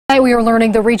Tonight we are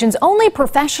learning the region's only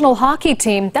professional hockey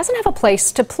team doesn't have a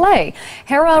place to play.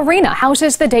 Hara Arena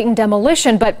houses the Dayton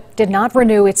Demolition, but did not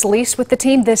renew its lease with the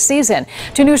team this season.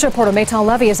 2 News reporter Maytal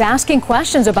Levy is asking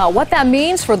questions about what that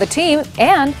means for the team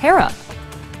and Hara.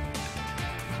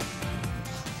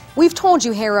 We've told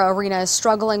you Hara Arena is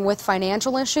struggling with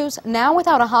financial issues. Now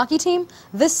without a hockey team,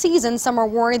 this season some are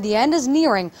worried the end is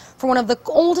nearing for one of the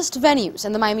oldest venues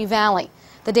in the Miami Valley.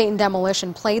 The Dayton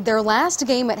Demolition played their last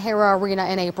game at Hara Arena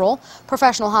in April.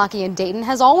 Professional hockey in Dayton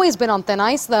has always been on thin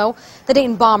ice, though. The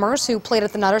Dayton Bombers, who played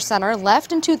at the Nutter Center,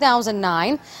 left in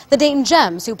 2009. The Dayton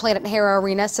Gems, who played at Hara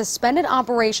Arena, suspended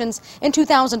operations in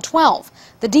 2012.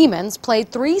 The Demons played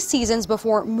 3 seasons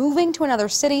before moving to another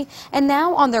city, and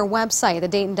now on their website, the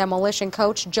Dayton Demolition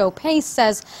coach Joe Pace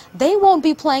says they won't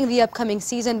be playing the upcoming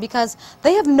season because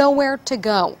they have nowhere to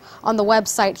go. On the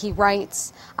website, he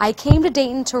writes, "I came to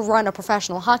Dayton to run a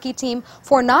professional hockey team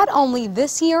for not only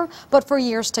this year, but for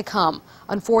years to come.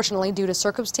 Unfortunately, due to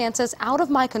circumstances out of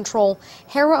my control,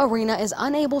 Hara Arena is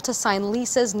unable to sign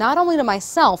leases not only to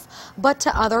myself, but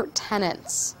to other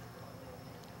tenants."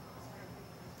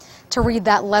 To read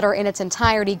that letter in its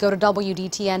entirety, go to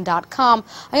WDTN.com.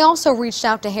 I also reached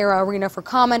out to Hara Arena for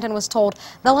comment and was told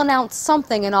they'll announce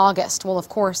something in August. We'll, of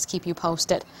course, keep you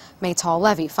posted. Maytal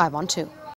Levy, 5 on 2.